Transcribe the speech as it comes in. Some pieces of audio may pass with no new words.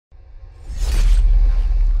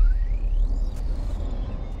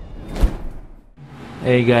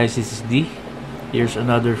Hey guys, this is D. Here's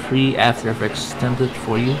another free After Effects template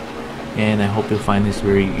for you, and I hope you'll find this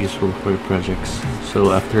very useful for your projects.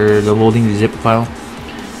 So after downloading the zip file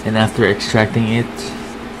and after extracting it,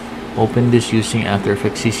 open this using After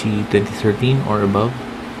Effects CC 2013 or above.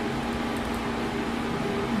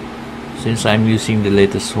 Since I'm using the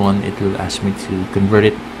latest one, it will ask me to convert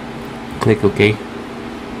it. Click OK.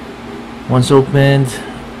 Once opened,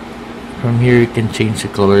 from here you can change the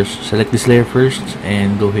colors. Select this layer first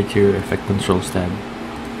and go hit your Effect Controls tab.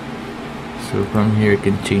 So from here you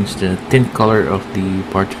can change the tint color of the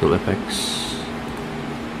particle effects.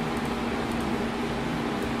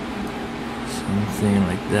 Something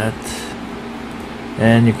like that.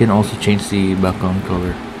 And you can also change the background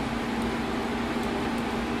color.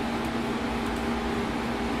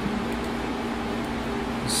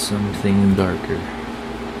 Something darker.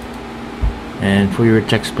 And for your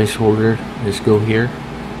text placeholder, just go here,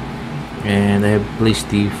 and I have placed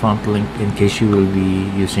the font link in case you will be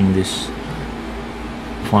using this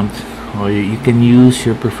font, or you can use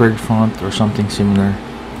your preferred font or something similar.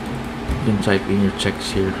 You can type in your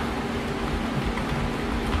text here,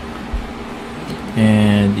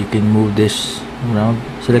 and you can move this around.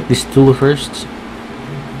 Select this tool first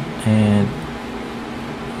and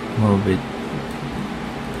move it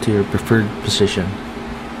to your preferred position.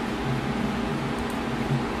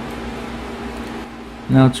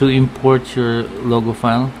 Now to import your logo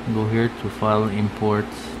file, go here to File, Import,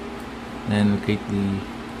 and locate the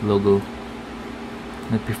logo.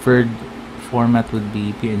 The preferred format would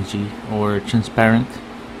be PNG or transparent.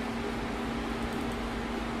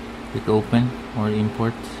 Click Open or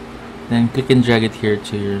Import. Then click and drag it here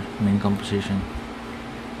to your main composition.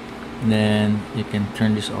 Then you can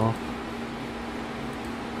turn this off.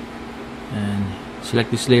 And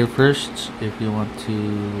select this layer first. If you want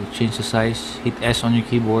to change the size, hit S on your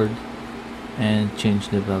keyboard and change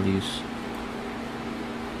the values.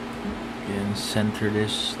 And center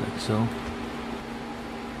this like so.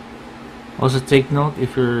 Also take note,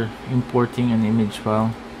 if you're importing an image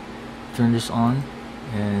file, turn this on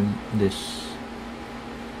and this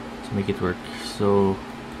to make it work. So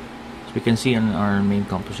as we can see in our main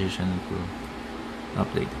composition, it will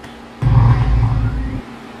update.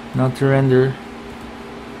 Now to render,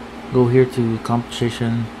 go here to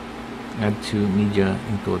Composition, add to Media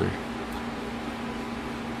Encoder.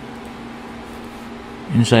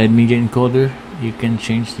 Inside Media Encoder, you can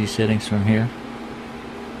change the settings from here.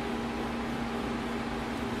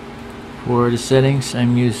 For the settings,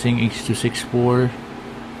 I'm using H.264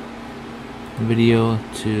 video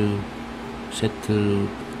to set to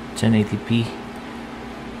 1080p,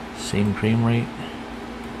 same frame rate.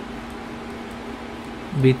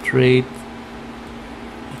 Bitrate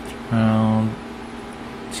around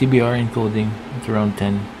CBR encoding it's around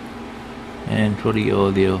 10, and for the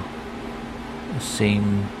audio,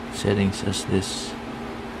 same settings as this,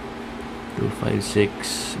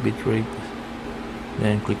 256 bitrate.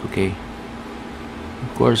 Then click OK.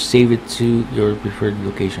 Of course, save it to your preferred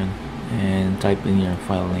location and type in your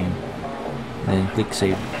file name. Then click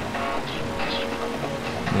Save.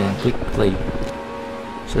 Then click Play.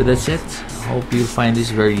 So that's it. Hope you find this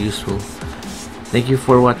very useful. Thank you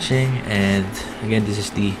for watching, and again, this is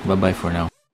D. Bye bye for now.